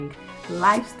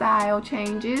lifestyle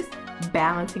changes,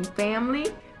 balancing family,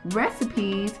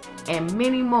 recipes, and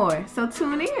many more. So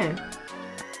tune in.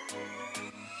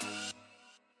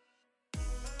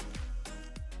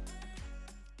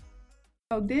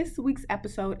 So this week's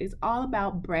episode is all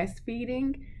about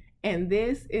breastfeeding, and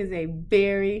this is a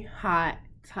very hot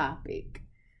topic.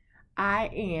 I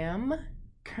am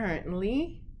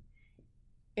currently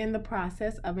in the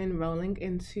process of enrolling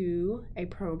into a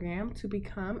program to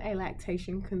become a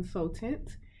lactation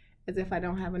consultant, as if I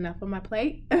don't have enough on my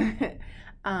plate.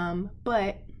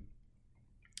 But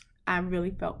I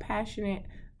really felt passionate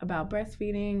about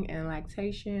breastfeeding and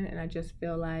lactation, and I just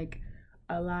feel like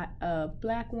a lot of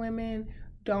Black women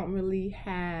don't really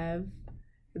have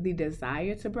the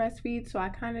desire to breastfeed. So I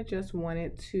kind of just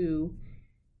wanted to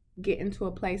get into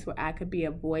a place where I could be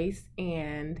a voice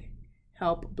and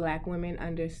help Black women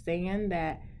understand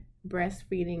that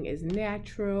breastfeeding is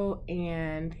natural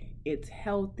and it's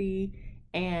healthy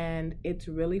and it's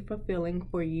really fulfilling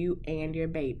for you and your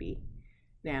baby.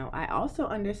 Now, I also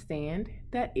understand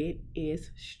that it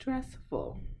is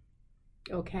stressful,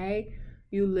 okay?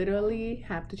 You literally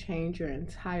have to change your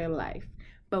entire life.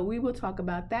 But we will talk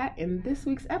about that in this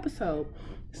week's episode.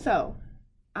 So,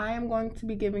 I am going to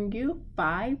be giving you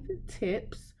 5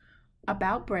 tips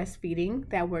about breastfeeding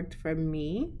that worked for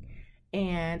me,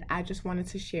 and I just wanted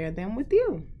to share them with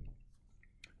you.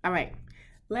 All right,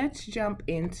 let's jump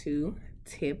into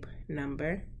tip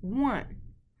number 1.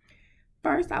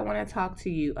 First, I want to talk to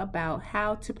you about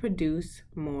how to produce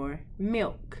more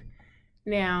milk.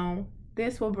 Now,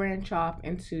 this will branch off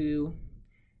into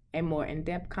a more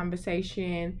in-depth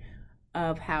conversation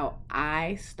of how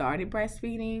I started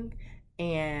breastfeeding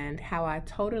and how I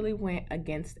totally went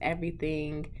against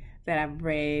everything that I've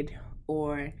read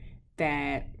or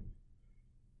that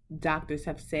doctors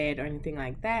have said or anything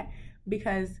like that,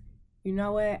 because you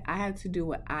know what? I had to do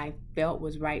what I felt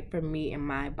was right for me and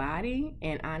my body,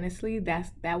 and honestly,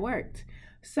 that worked.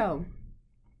 So,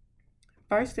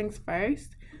 first things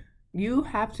first, you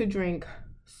have to drink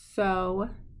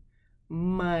so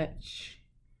much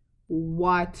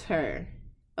water,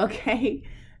 okay?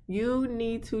 You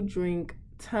need to drink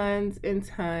tons and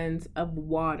tons of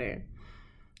water.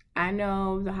 I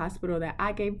know the hospital that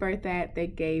I gave birth at, they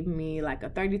gave me like a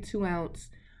 32-ounce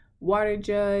water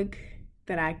jug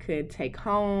that I could take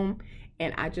home,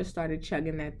 and I just started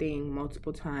chugging that thing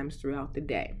multiple times throughout the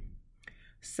day.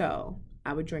 So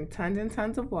I would drink tons and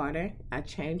tons of water. I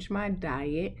changed my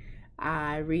diet.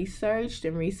 I researched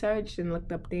and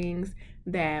looked up things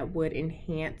that would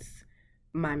enhance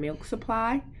my milk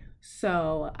supply.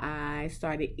 So I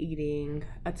started eating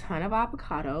a ton of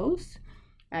avocados.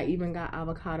 I even got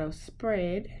avocado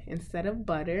spread instead of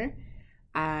butter.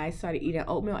 I started eating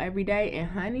oatmeal every day. And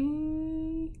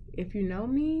honey, if you know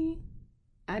me,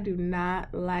 I do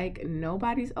not like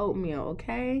nobody's oatmeal,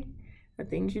 okay? The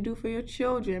things you do for your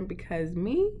children, because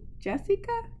me,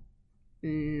 Jessica,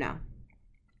 no.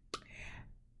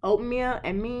 Oatmeal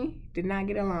and me did not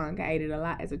get along. I ate it a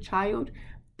lot as a child,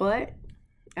 but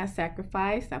I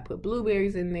sacrificed. I put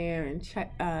blueberries in there and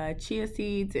chia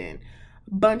seeds and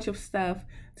a bunch of stuff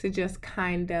to just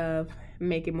kind of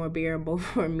make it more bearable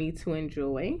for me to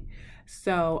enjoy.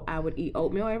 So I would eat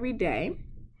oatmeal every day.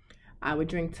 I would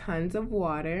drink tons of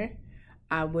water.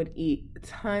 I would eat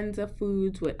tons of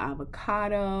foods with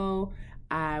avocado.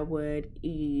 I would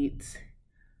eat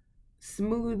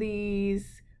smoothies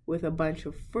with a bunch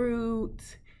of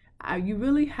fruit. You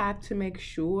really have to make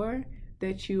sure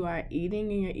that you are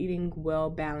eating and you're eating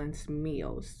well-balanced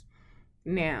meals.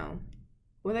 Now,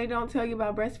 what they don't tell you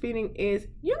about breastfeeding is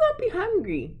you're going to be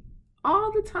hungry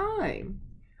all the time.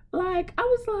 Like, I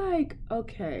was like,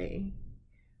 okay,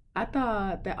 I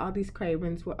thought that all these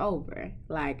cravings were over.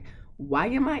 Like, why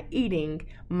am I eating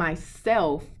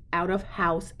myself out of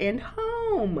house and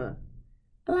home?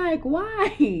 Like,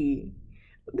 why?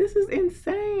 This is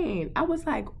insane. I was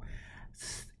like,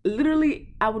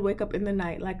 literally, I would wake up in the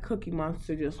night like Cookie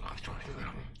Monster, just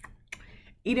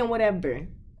eating whatever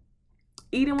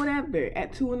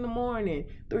at 2 a.m,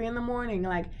 3 a.m,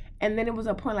 like, and then it was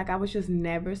a point like I was just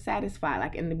never satisfied.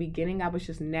 Like in the beginning, I was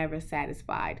just never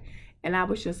satisfied. And I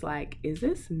was just like, is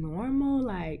this normal?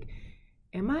 Like,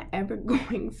 am I ever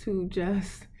going to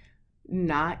just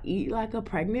not eat like a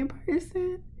pregnant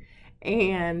person?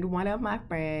 And one of my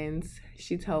friends,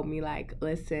 she told me, like,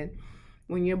 listen,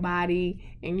 when your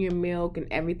body and your milk and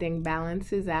everything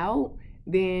balances out,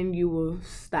 then you will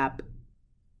stop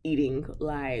eating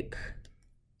like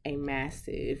a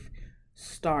massive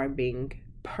starving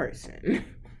person.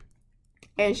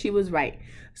 And she was right.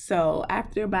 So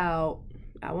after about,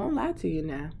 I won't lie to you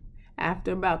now,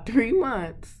 after about 3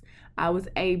 months, I was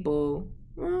able,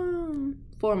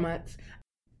 4 months,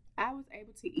 I was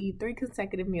able to eat 3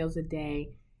 consecutive meals a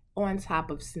day on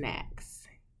top of snacks.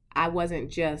 I wasn't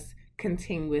just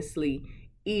continuously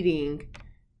eating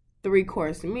 3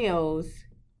 course meals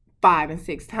 5 and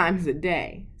 6 times a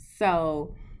day.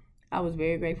 So I was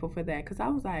very grateful for that because I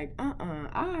was like,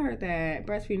 I heard that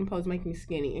breastfeeding supposed to make me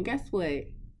skinny. And guess what?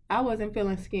 I wasn't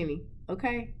feeling skinny,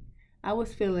 okay? I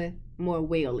was feeling more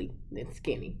whaley than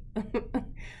skinny.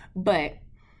 But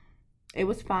it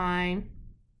was fine.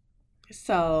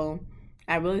 So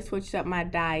I really switched up my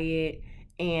diet.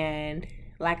 And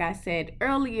like I said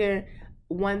earlier,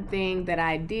 one thing that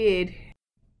I did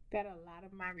that a lot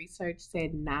of my research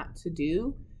said not to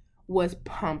do was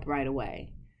pump right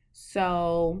away.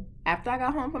 So after I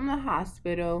got home from the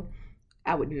hospital,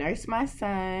 I would nurse my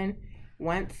son.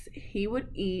 Once he would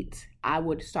eat, I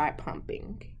would start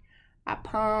pumping. I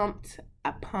pumped.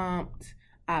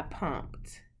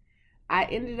 I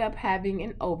ended up having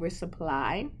an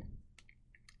oversupply.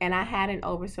 And I had an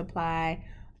oversupply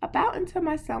about until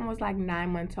my son was like 9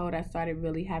 months old. I started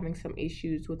really having some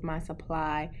issues with my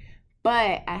supply.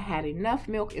 But I had enough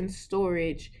milk in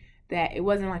storage that it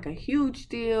wasn't like a huge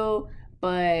deal,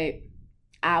 but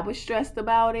I was stressed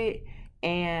about it.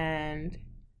 And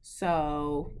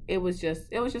so it was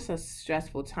just a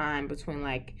stressful time between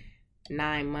like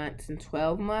 9 months and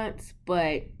 12 months.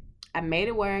 But I made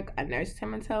it work. I nursed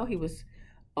him until he was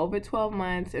over 12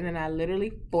 months, and then I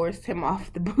literally forced him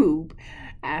off the boob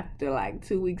after like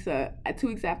 2 weeks 2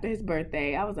 weeks after his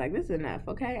birthday. I was like, this is enough,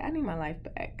 okay? I need my life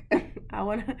back. I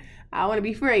wanna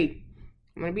be free.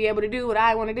 I wanna be able to do what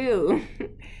I wanna do.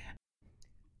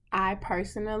 I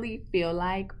personally feel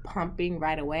like pumping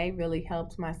right away really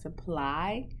helped my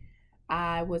supply.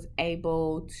 I was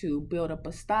able to build up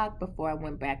a stock before I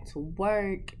went back to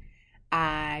work.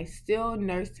 I still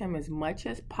nursed him as much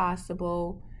as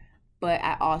possible, but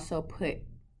I also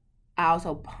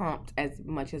pumped as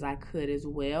much as I could as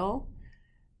well.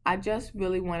 I just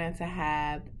really wanted to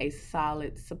have a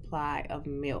solid supply of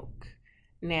milk.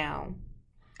 Now,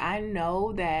 I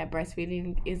know that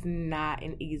breastfeeding is not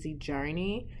an easy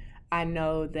journey. I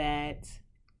know that,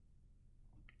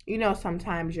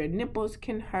 sometimes your nipples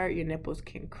can hurt, your nipples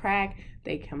can crack,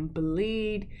 they can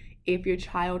bleed. If your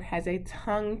child has a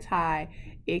tongue tie,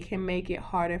 it can make it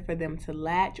harder for them to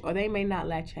latch, or they may not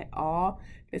latch at all.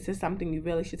 This is something you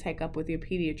really should take up with your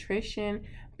pediatrician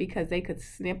because they could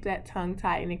snip that tongue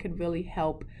tie and it could really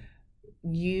help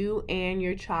you and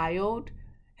your child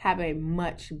have a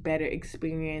much better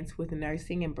experience with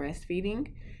nursing and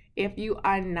breastfeeding. If you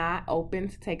are not open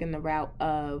to taking the route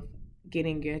of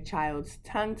getting your child's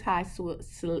tongue tie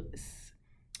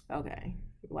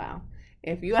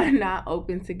If you are not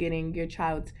open to getting your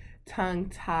child's tongue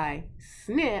tie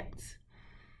snipped,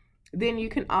 then you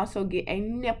can also get a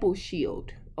nipple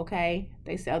shield, okay?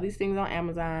 They sell these things on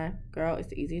Amazon. Girl, it's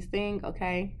the easiest thing,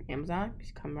 okay? Amazon,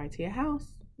 just come right to your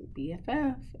house.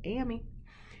 BFF, Amy.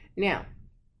 Now,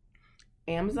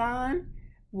 Amazon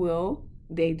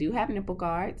they do have nipple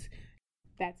guards.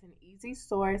 That's an easy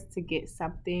source to get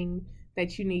something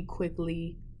that you need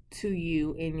quickly to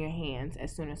you in your hands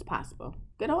as soon as possible.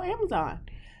 Good old Amazon.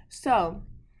 So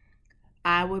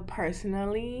I would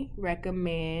personally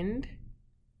recommend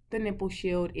the nipple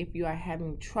shield if you are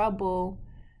having trouble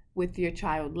with your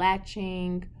child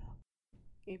latching,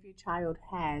 if your child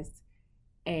has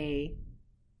a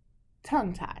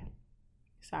tongue tie.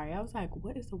 Sorry, I was like,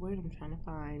 what is the word I'm trying to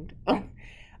find?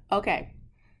 Okay.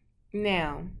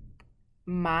 Now,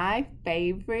 my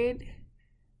favorite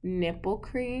nipple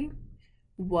cream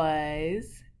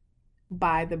was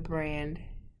by the brand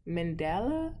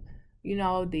Mandela,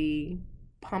 the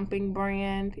pumping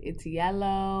brand. It's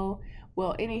yellow.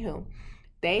 Well, anywho,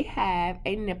 they have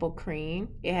a nipple cream.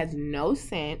 It has no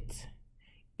scent.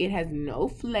 It has no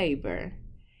flavor.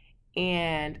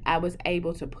 And I was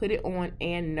able to put it on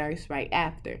and nurse right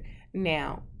after.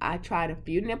 Now, I tried a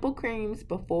few nipple creams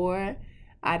before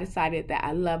I decided that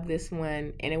I love this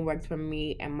one and it worked for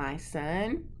me and my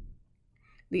son.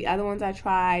 The other ones I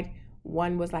tried,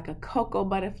 one was like a cocoa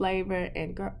butter flavor,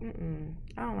 and girl,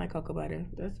 I don't like cocoa butter.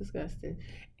 That's disgusting.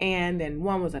 And then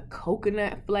one was a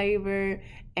coconut flavor,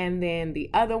 and then the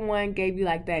other one gave you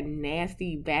like that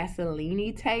nasty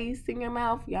Vaseline taste in your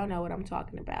mouth. Y'all know what I'm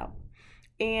talking about.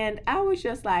 And I was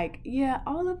just like, yeah,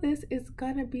 all of this is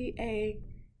gonna be a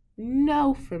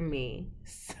no for me.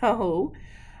 So,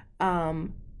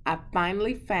 I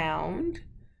finally found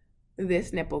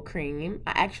this nipple cream.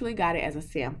 I actually got it as a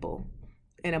sample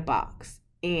in a box.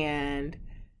 And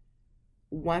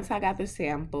once I got the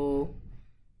sample,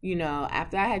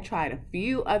 after I had tried a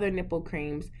few other nipple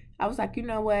creams, I was like, you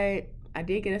know what? I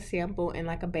did get a sample in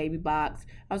like a baby box.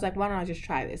 I was like, why don't I just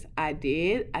try this? I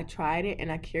did. I tried it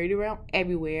and I carried it around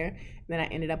everywhere. Then I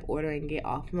ended up ordering it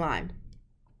offline.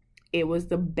 It was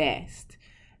the best.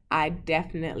 I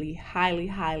definitely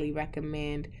highly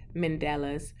recommend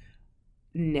Mandela's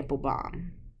nipple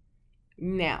balm.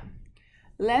 Now,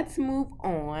 let's move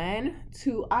on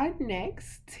to our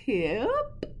next tip.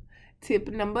 Tip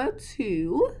number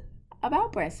 2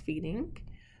 about breastfeeding.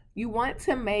 You want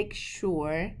to make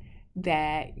sure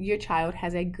that your child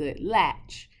has a good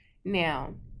latch.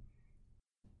 Now,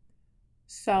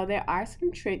 so there are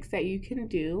some tricks that you can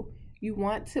do. You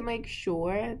want to make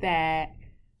sure that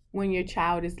when your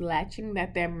child is latching,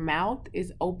 that their mouth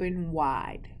is open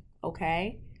wide,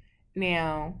 okay?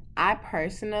 Now, I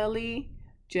personally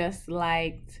just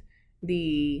liked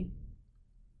the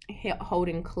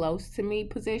holding close to me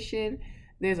position.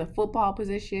 There's a football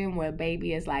position where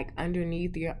baby is like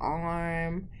underneath your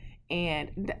arm,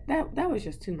 and that was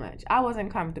just too much. I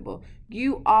wasn't comfortable.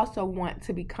 You also want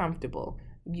to be comfortable.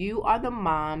 You are the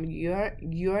mom, you're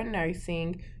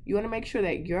nursing. You want to make sure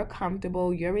that you're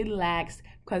comfortable, you're relaxed,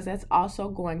 because that's also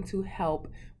going to help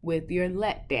with your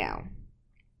letdown.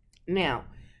 Now,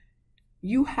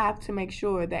 you have to make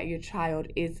sure that your child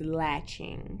is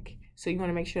latching. So you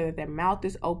want to make sure that their mouth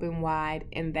is open wide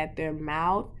and that their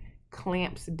mouth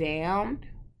clamps down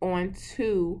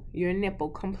onto your nipple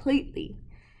completely.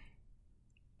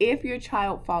 If your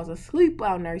child falls asleep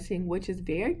while nursing, which is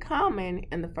very common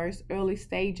in the first early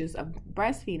stages of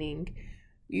breastfeeding,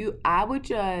 I would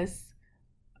just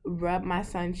rub my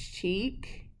son's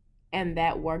cheek, and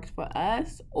that worked for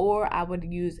us, or I would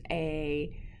use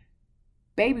a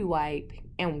baby wipe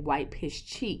and wipe his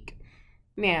cheek.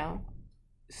 Now,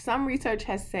 some research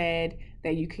has said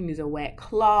that you can use a wet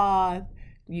cloth,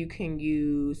 you can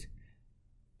use,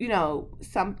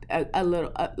 a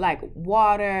little like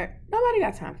water. Nobody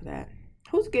got time for that.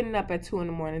 Who's getting up at 2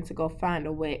 a.m. to go find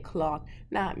a wet cloth?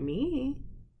 Not me.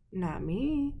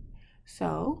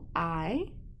 So I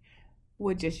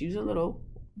would just use a little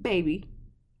baby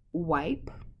wipe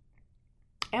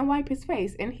and wipe his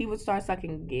face, and he would start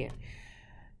sucking again.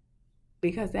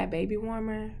 Because that baby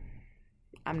warmer,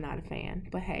 I'm not a fan.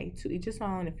 But hey, to each his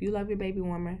own. If you love your baby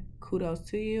warmer, kudos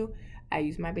to you. I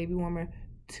use my baby warmer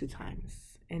 2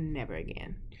 times and never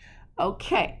again.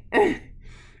 Okay.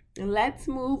 Let's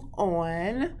move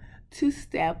on to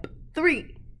step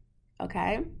 3.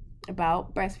 Okay?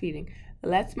 About breastfeeding.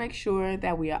 Let's make sure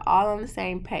that we are all on the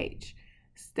same page.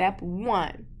 Step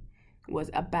 1 was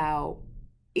about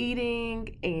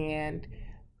eating and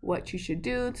what you should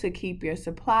do to keep your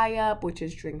supply up, which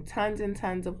is drink tons and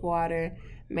tons of water.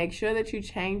 Make sure that you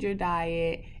change your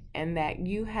diet and that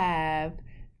you have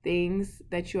things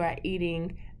that you are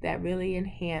eating that really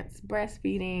enhance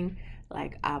breastfeeding,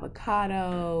 like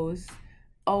avocados,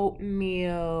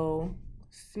 oatmeal,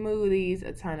 smoothies,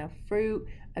 a ton of fruit,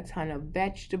 a ton of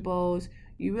vegetables.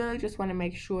 You really just want to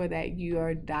make sure that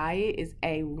your diet is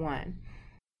A1.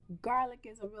 Garlic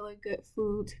is a really good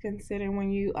food to consider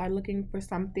when you are looking for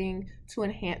something to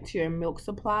enhance your milk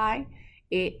supply.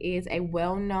 It is a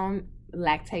well-known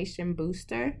lactation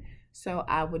booster, so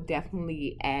I would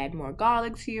definitely add more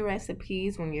garlic to your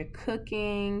recipes when you're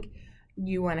cooking.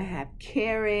 You want to have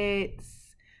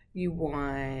carrots. You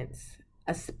want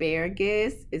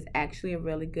asparagus is actually a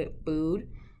really good food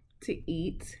to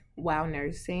eat while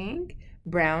nursing.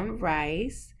 Brown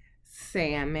rice,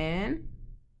 salmon.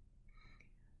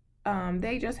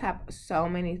 They just have so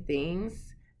many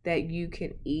things that you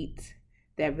can eat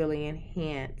that really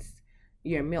enhance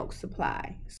your milk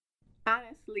supply.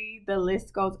 Honestly, the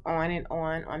list goes on and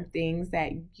on things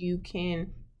that you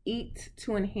can eat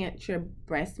to enhance your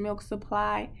breast milk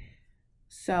supply.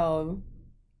 So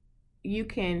you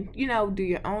can, do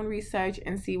your own research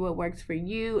and see what works for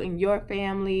you and your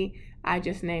family. I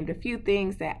just named a few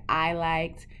things that I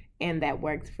liked and that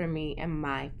worked for me and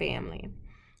my family.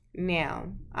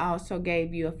 Now, I also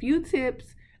gave you a few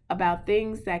tips about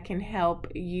things that can help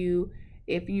you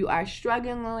if you are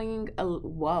struggling.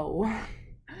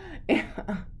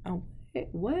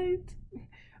 What?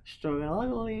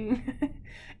 Struggling.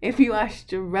 If you are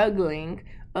struggling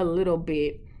a little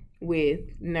bit with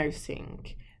nursing.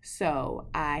 So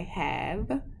I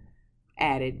have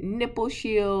added nipple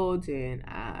shields and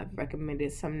I've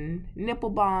recommended some nipple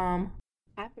balm.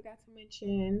 I forgot to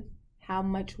mention how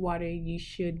much water you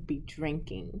should be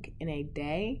drinking in a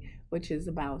day, which is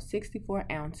about 64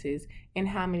 ounces, and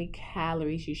how many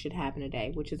calories you should have in a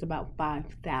day, which is about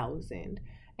 5,000.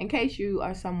 In case you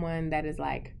are someone that is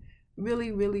like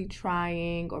really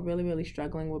trying or really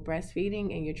struggling with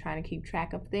breastfeeding and you're trying to keep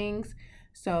track of things,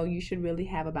 So you should really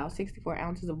have about 64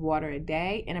 ounces of water a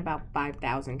day and about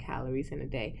 5,000 calories in a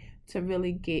day to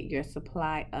really get your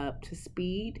supply up to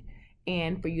speed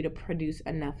and for you to produce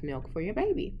enough milk for your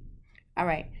baby. All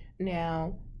right,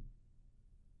 now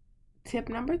tip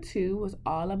number 2 was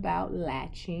all about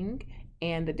latching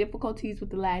and the difficulties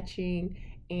with the latching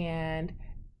and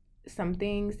some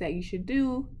things that you should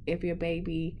do if your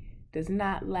baby does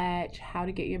not latch, how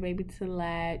to get your baby to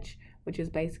latch, which is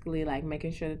basically like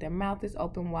making sure that their mouth is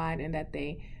open wide and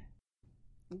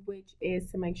which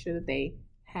is to make sure that they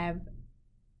have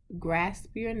grasp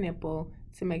your nipple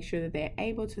to make sure that they're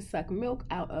able to suck milk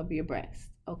out of your breast.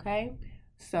 Okay,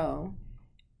 so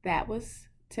that was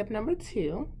tip number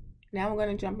 2. Now we're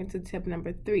going to jump into tip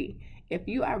number 3. If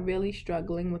you are really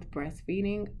struggling with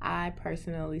breastfeeding, I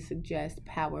personally suggest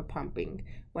power pumping.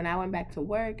 When I went back to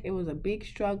work, it was a big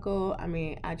struggle. I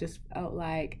mean, I just felt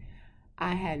like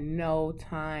I had no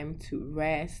time to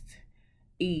rest,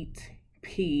 eat,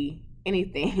 pee,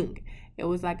 anything. It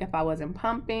was like if I wasn't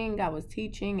pumping, I was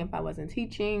teaching. If I wasn't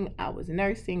teaching, I was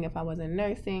nursing. If I wasn't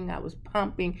nursing, I was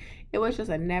pumping. It was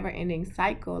just a never-ending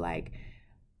cycle. Like,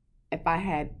 if I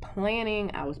had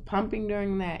planning, I was pumping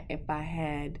during that. If I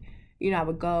had, I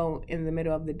would go in the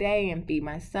middle of the day and feed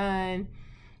my son.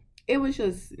 It was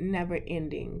just never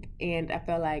ending. And I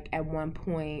felt like at one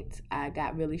point I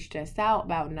got really stressed out,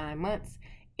 about 9 months.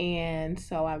 And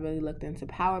so I really looked into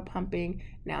power pumping.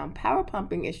 Now, power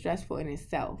pumping is stressful in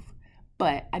itself,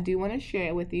 but I do want to share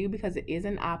it with you because it is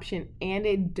an option and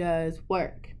it does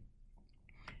work.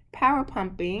 Power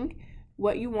pumping,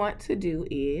 what you want to do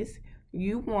is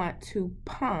you want to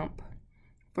pump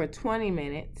for 20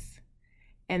 minutes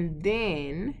and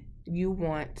then you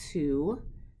want to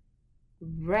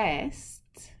rest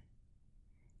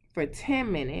for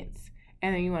 10 minutes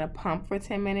and then you want to pump for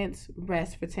 10 minutes,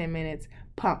 rest for 10 minutes,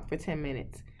 pump for 10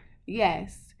 minutes.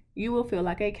 Yes, you will feel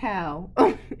like a cow.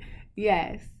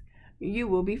 Yes, you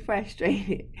will be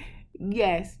frustrated.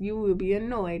 Yes, you will be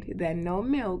annoyed that no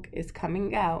milk is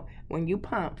coming out when you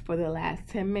pump for the last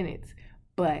 10 minutes.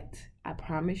 But I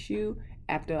promise you,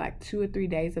 after like 2 or 3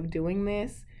 days of doing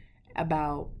this,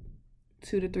 about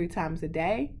 2 to 3 times a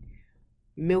day,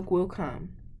 milk will come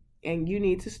and you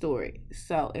need to store it.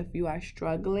 So if you are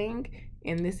struggling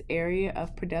in this area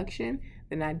of production,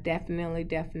 then I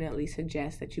definitely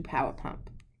suggest that you power pump.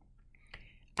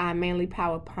 I mainly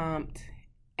power pumped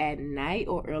at night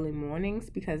or early mornings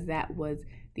because that was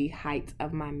the height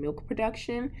of my milk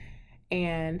production.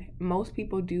 And most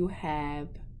people do have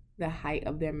the height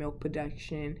of their milk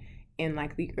production in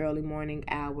like the early morning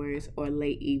hours or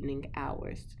late evening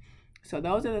hours. So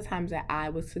those are the times that I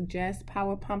would suggest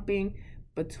power pumping,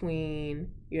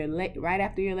 between right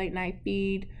after your late night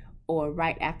feed or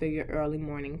right after your early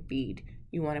morning feed.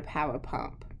 You want to power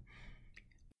pump.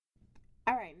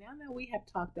 All right, now that we have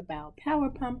talked about power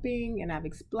pumping and I've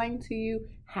explained to you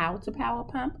how to power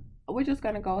pump, we're just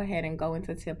going to go ahead and go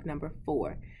into tip number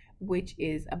 4, which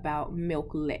is about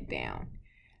milk letdown.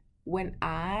 When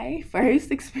I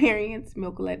first experienced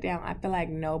milk letdown, I feel like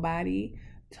nobody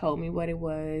told me what it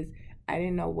was. I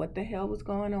didn't know what the hell was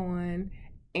going on.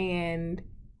 And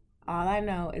all I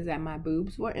know is that my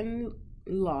boobs were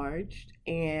enlarged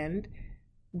and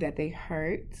that they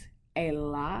hurt a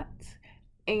lot.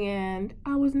 And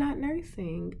I was not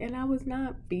nursing and I was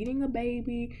not feeding a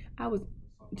baby. I was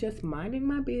just minding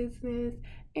my business.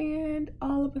 And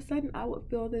all of a sudden I would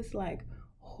feel this like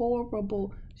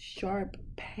horrible, sharp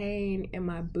pain in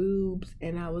my boobs.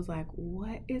 And I was like,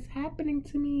 what is happening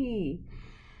to me?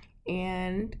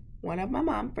 And one of my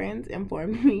mom friends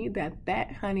informed me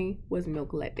that honey was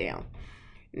milk letdown.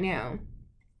 Now,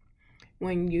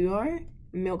 when your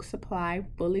milk supply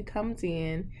fully comes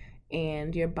in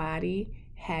and your body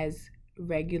has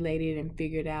regulated and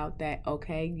figured out that,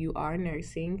 okay, you are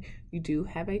nursing, you do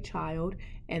have a child,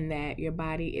 and that your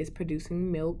body is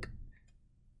producing milk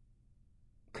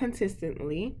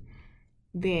consistently,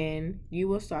 then you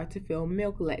will start to feel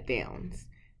milk letdowns.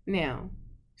 Now,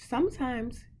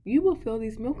 sometimes you will feel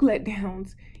these milk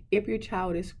letdowns if your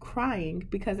child is crying,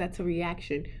 because that's a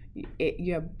reaction.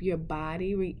 Your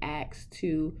body reacts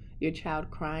to your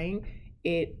child crying.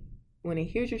 When it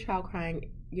hears your child crying,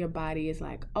 your body is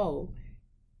like, oh,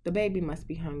 the baby must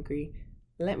be hungry.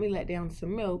 Let me let down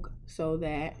some milk so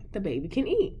that the baby can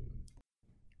eat.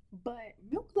 But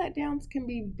milk letdowns can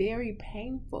be very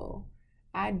painful.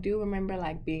 I do remember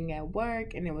like being at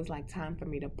work and it was like time for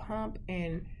me to pump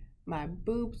and my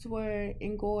boobs were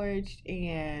engorged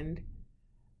and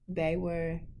they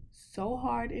were so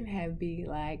hard and heavy.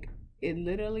 Like it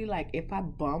literally, like if I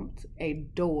bumped a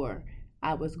door,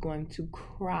 I was going to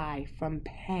cry from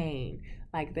pain.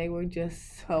 Like they were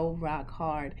just so rock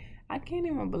hard. I can't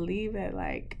even believe that,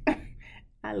 like,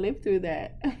 I lived through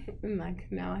that. And,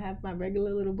 like, now I have my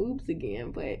regular little boobs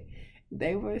again, but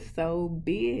they were so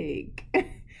big.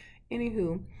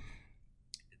 Anywho,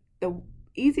 the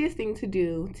easiest thing to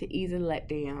do to ease a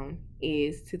letdown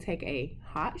is to take a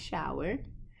hot shower,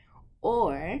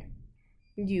 or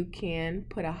you can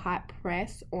put a hot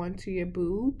press onto your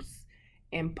boobs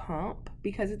and pump,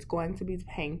 because it's going to be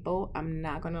painful. I'm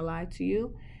not going to lie to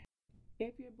you.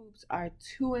 If your boobs are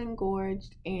too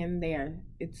engorged and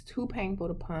it's too painful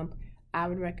to pump, I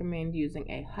would recommend using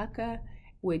a hucka,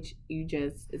 which you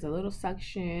just is a little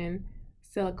suction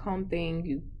silicone thing.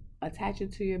 You attach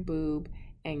it to your boob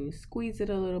and you squeeze it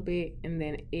a little bit, and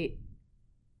then it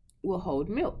will hold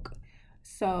milk.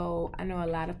 So I know a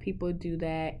lot of people do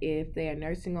that if they are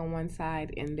nursing on one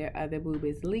side and their other boob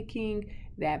is leaking.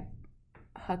 That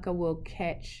hucka will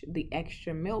catch the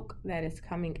extra milk that is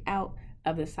coming out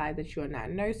of the side that you are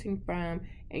not nursing from,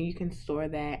 and you can store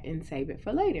that and save it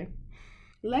for later.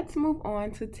 Let's move on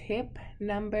to tip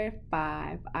number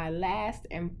 5, our last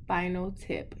and final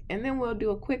tip, and then we'll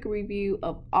do a quick review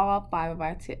of all 5 of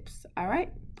our tips. All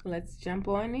right, let's jump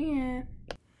on in.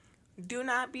 Do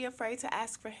not be afraid to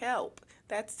ask for help.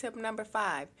 That's tip number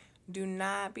 5. Do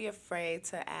not be afraid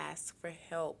to ask for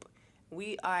help.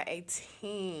 We are a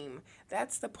team.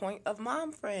 That's the point of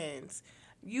Mom Friends.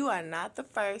 You are not the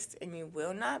first and you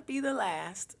will not be the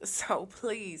last. So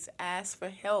please ask for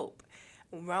help.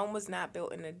 Rome was not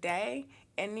built in a day,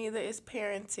 and neither is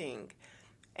parenting.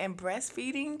 And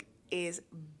breastfeeding is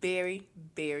very,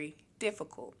 very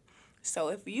difficult. So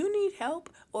if you need help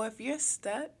or if you're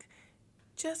stuck,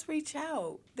 just reach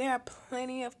out. There are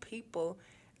plenty of people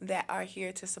that are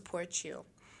here to support you.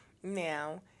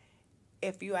 Now,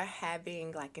 if you are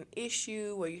having like an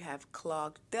issue where you have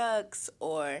clogged ducts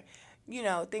or,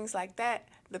 things like that,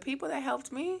 the people that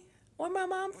helped me were my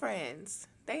Mom Friends.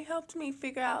 They helped me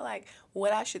figure out like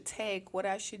what I should take, what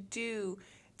I should do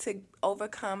to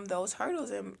overcome those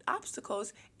hurdles and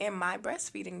obstacles in my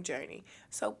breastfeeding journey.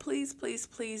 So please, please,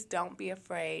 please don't be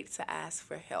afraid to ask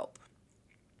for help.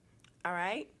 All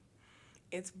right?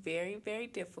 It's very, very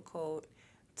difficult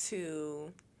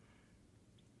to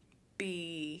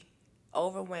be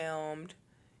overwhelmed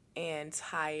and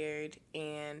tired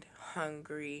and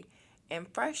hungry and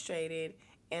frustrated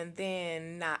and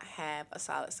then not have a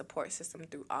solid support system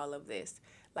through all of this.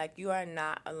 Like, you are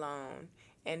not alone.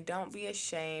 And don't be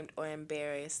ashamed or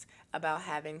embarrassed about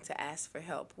having to ask for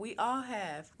help. We all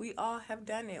have. We all have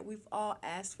done it. We've all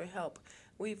asked for help.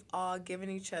 We've all given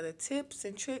each other tips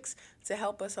and tricks to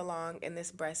help us along in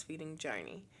this breastfeeding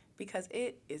journey, because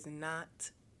it is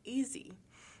not easy.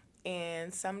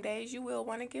 And some days you will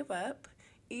want to give up,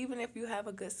 even if you have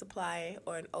a good supply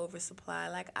or an oversupply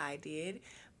like I did.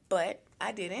 But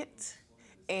I didn't,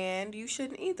 and you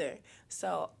shouldn't either.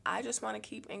 So I just want to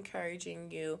keep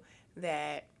encouraging you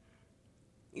that,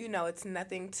 it's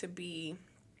nothing to be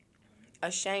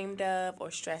ashamed of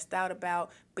or stressed out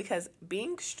about, because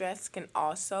being stressed can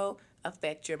also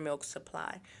affect your milk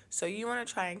supply. So you want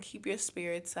to try and keep your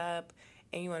spirits up,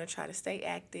 and you want to try to stay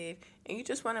active, and you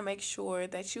just want to make sure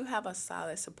that you have a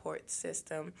solid support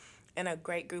system and a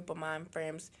great group of mom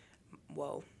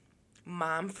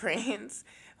friends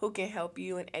who can help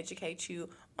you and educate you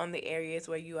on the areas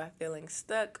where you are feeling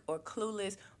stuck or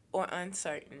clueless or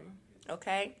uncertain,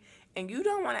 okay? And you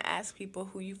don't want to ask people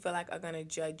who you feel like are going to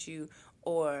judge you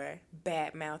or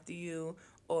badmouth you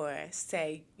or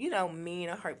say, mean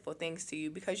or hurtful things to you,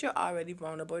 because you're already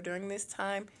vulnerable during this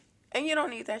time and you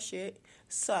don't need that shit.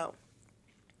 So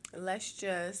let's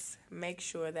just make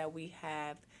sure that we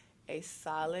have a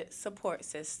solid support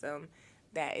system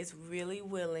that is really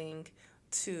willing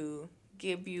to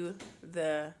give you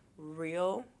the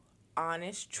real,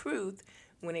 honest truth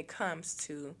when it comes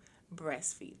to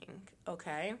breastfeeding,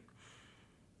 okay?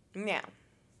 Now,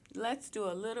 let's do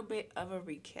a little bit of a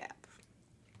recap.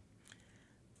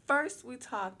 First, we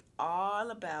talked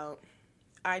all about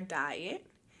our diet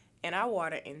and our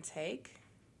water intake.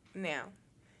 Now,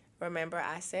 remember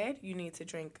I said you need to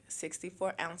drink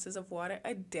 64 ounces of water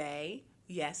a day.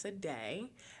 Yes, a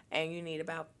day. And you need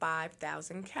about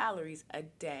 5,000 calories a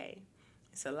day.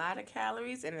 It's a lot of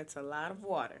calories and it's a lot of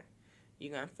water.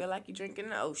 You're going to feel like you're drinking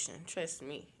the ocean, trust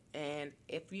me. And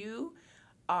if you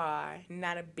are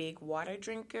not a big water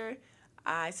drinker,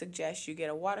 I suggest you get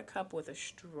a water cup with a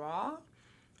straw.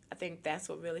 I think that's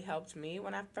what really helped me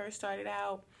when I first started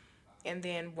out. And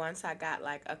then once I got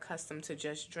accustomed to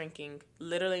just drinking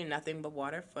literally nothing but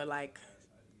water for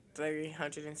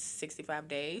 365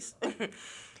 days,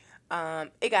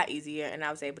 it got easier, and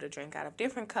I was able to drink out of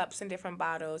different cups and different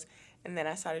bottles. And then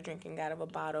I started drinking out of a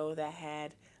bottle that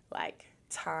had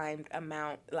timed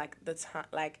amount, like the time,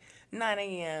 like 9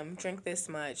 a.m. drink this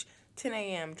much, 10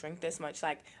 a.m. drink this much.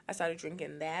 Like I started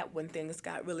drinking that when things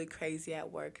got really crazy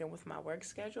at work and with my work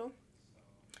schedule.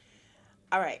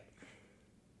 All right,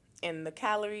 and the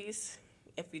calories,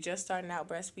 if you're just starting out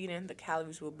breastfeeding, the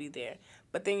calories will be there.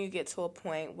 But then you get to a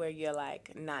point where you're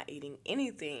like not eating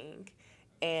anything,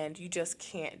 and you just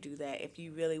can't do that. If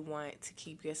you really want to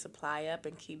keep your supply up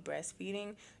and keep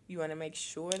breastfeeding, you want to make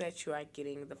sure that you are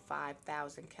getting the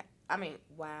 5,000 I mean,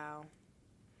 wow.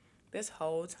 This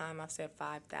whole time I've said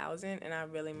 5,000 and I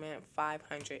really meant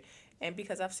 500. And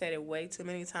because I've said it way too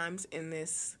many times in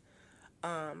this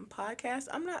podcast,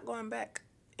 I'm not going back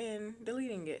and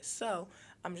deleting it. So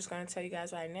I'm just going to tell you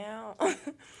guys right now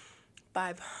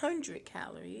 500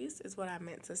 calories is what I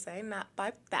meant to say, not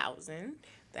 5,000.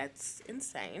 That's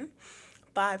insane.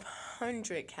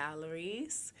 500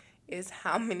 calories is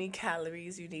how many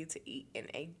calories you need to eat in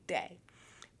a day.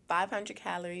 500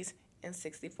 calories and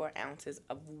 64 ounces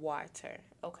of water,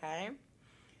 okay?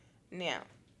 Now,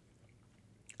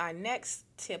 our next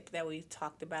tip that we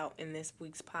talked about in this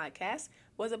week's podcast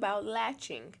was about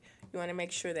latching. You want to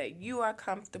make sure that you are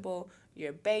comfortable,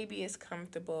 your baby is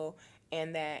comfortable,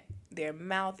 and that their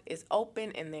mouth is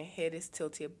open and their head is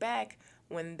tilted back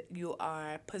when you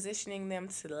are positioning them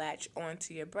to latch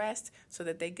onto your breast so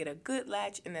that they get a good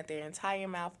latch and that their entire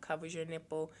mouth covers your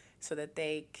nipple so that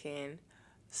they can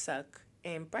suck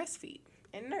and breastfeed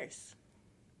and nurse.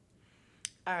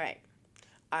 All right.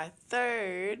 Our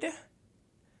third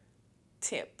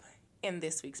tip in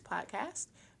this week's podcast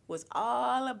was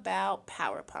all about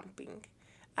power pumping.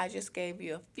 I just gave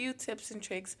you a few tips and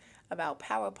tricks about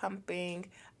power pumping.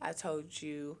 I told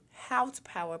you how to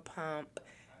power pump,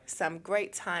 some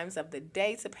great times of the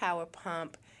day to power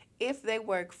pump if they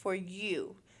work for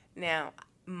you. Now,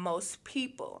 most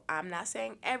people, I'm not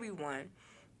saying everyone,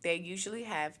 they usually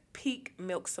have peak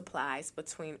milk supplies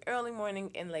between early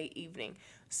morning and late evening.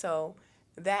 So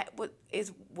that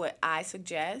is what I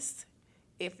suggest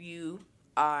if you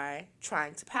are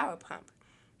trying to power pump.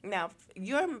 Now,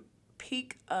 your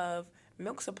peak of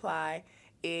milk supply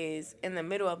is in the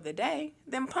middle of the day,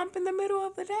 then pump in the middle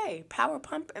of the day. Power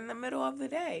pump in the middle of the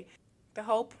day. The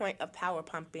whole point of power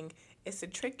pumping is to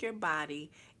trick your body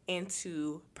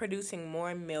into producing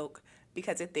more milk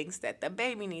because it thinks that the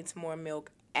baby needs more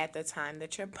milk at the time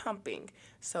that you're pumping.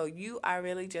 So you are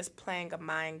really just playing a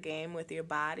mind game with your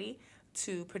body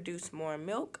to produce more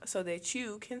milk so that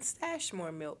you can stash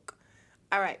more milk.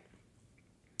 All right.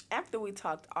 After we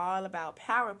talked all about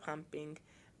power pumping,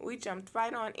 we jumped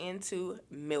right on into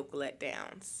milk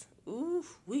letdowns. Ooh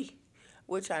wee,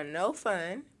 which are no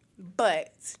fun,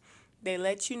 but they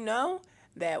let you know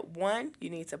that one, you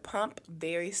need to pump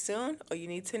very soon or you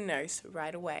need to nurse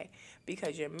right away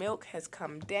because your milk has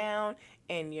come down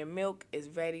and your milk is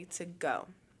ready to go.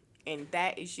 And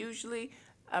that is usually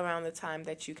around the time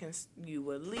that you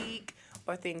will leak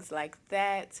or things like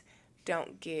that.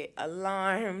 Don't get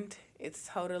alarmed. It's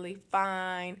totally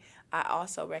fine. I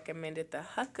also recommended the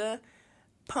Hucka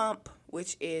pump,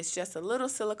 which is just a little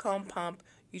silicone pump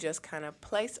you just kind of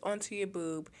place onto your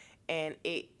boob, and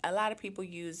a lot of people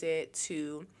use it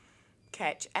to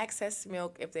catch excess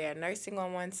milk if they are nursing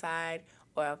on one side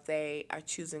or if they are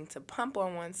choosing to pump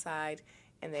on one side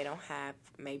and they don't have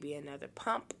maybe another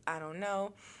pump. I don't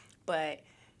know, but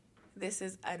this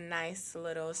is a nice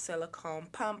little silicone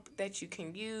pump that you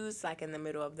can use like in the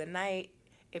middle of the night.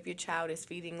 If your child is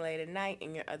feeding late at night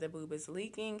and your other boob is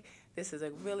leaking, this is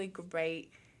a really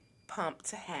great pump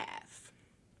to have.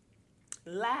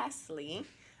 Lastly,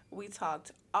 we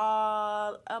talked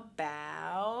all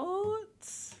about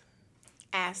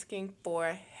asking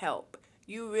for help.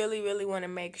 You really, really want to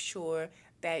make sure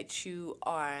that you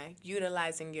are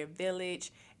utilizing your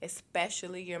village,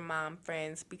 especially your mom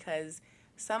friends, because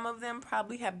some of them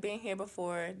probably have been here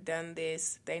before, done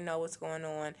this, they know what's going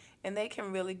on, and they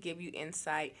can really give you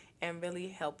insight and really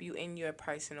help you in your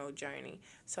personal journey.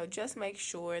 So just make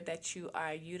sure that you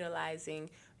are utilizing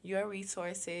your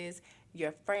resources,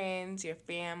 your friends, your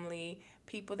family,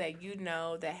 people that you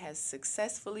know that has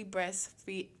successfully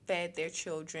breastfed their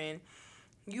children.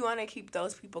 You want to keep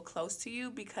those people close to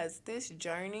you because this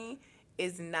journey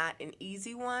is not an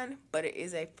easy one, but it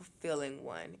is a fulfilling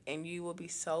one, and you will be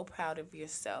so proud of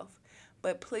yourself.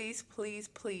 But please, please,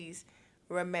 please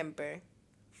remember,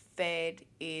 fed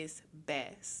is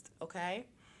best, okay?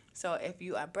 So if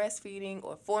you are breastfeeding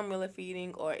or formula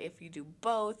feeding, or if you do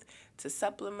both to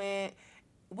supplement,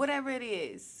 whatever it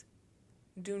is,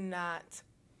 do not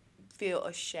feel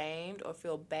ashamed or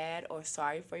feel bad or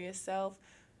sorry for yourself.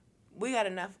 We got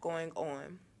enough going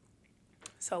on.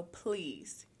 So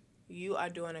please, you are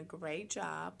doing a great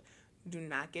job. Do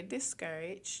not get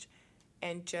discouraged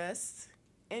and just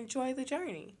enjoy the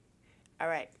journey. All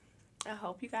right. I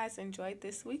hope you guys enjoyed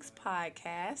this week's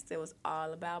podcast. It was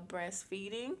all about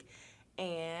breastfeeding,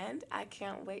 and I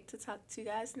can't wait to talk to you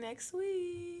guys next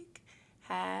week.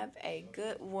 Have a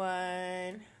good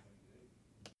one.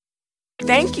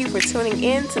 Thank you for tuning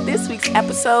in to this week's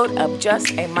episode of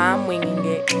Just a Mom Winging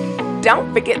It.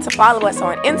 Don't forget to follow us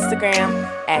on Instagram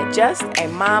at Just a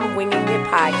Mom Winging It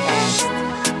Podcast.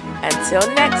 Until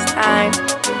next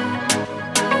time.